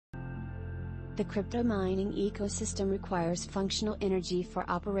The crypto mining ecosystem requires functional energy for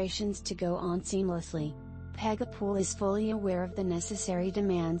operations to go on seamlessly. PEGA Pool is fully aware of the necessary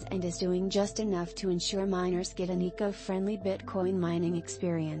demands and is doing just enough to ensure miners get an eco-friendly Bitcoin mining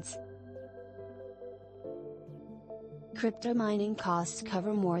experience. Crypto mining costs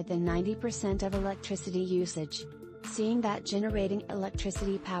cover more than 90% of electricity usage. Seeing that generating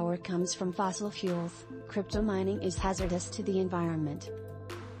electricity power comes from fossil fuels, crypto mining is hazardous to the environment.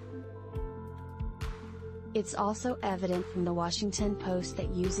 It's also evident from the Washington Post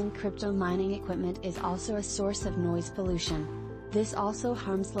that using crypto mining equipment is also a source of noise pollution. This also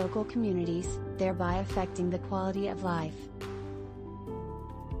harms local communities, thereby affecting the quality of life.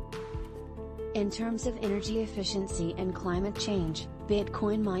 In terms of energy efficiency and climate change,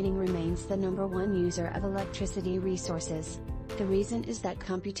 Bitcoin mining remains the #1 user of electricity resources. The reason is that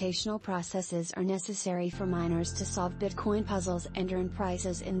computational processes are necessary for miners to solve Bitcoin puzzles and earn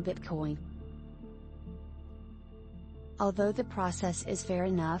prizes in Bitcoin. Although the process is fair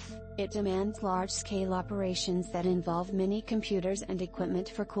enough, it demands large-scale operations that involve many computers and equipment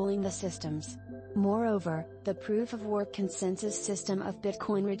for cooling the systems. Moreover, the proof-of-work consensus system of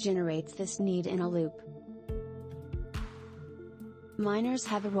Bitcoin regenerates this need in a loop. Miners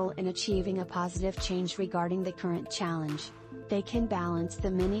have a role in achieving a positive change regarding the current challenge. They can balance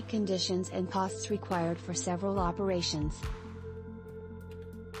the many conditions and costs required for several operations.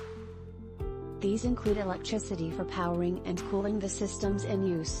 These include electricity for powering and cooling the systems in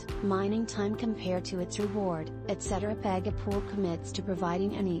use, mining time compared to its reward, etc. PEGA Pool commits to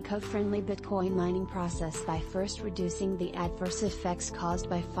providing an eco-friendly Bitcoin mining process by first reducing the adverse effects caused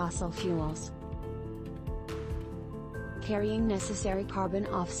by fossil fuels. Carrying necessary carbon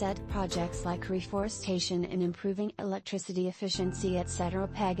offset projects like reforestation and improving electricity efficiency, etc.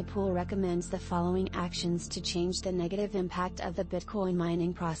 PEGA Pool recommends the following actions to change the negative impact of the Bitcoin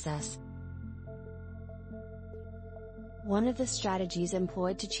mining process. One of the strategies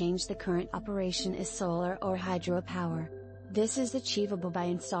employed to change the current operation is solar or hydropower. This is achievable by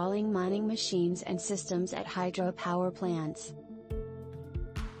installing mining machines and systems at hydropower plants.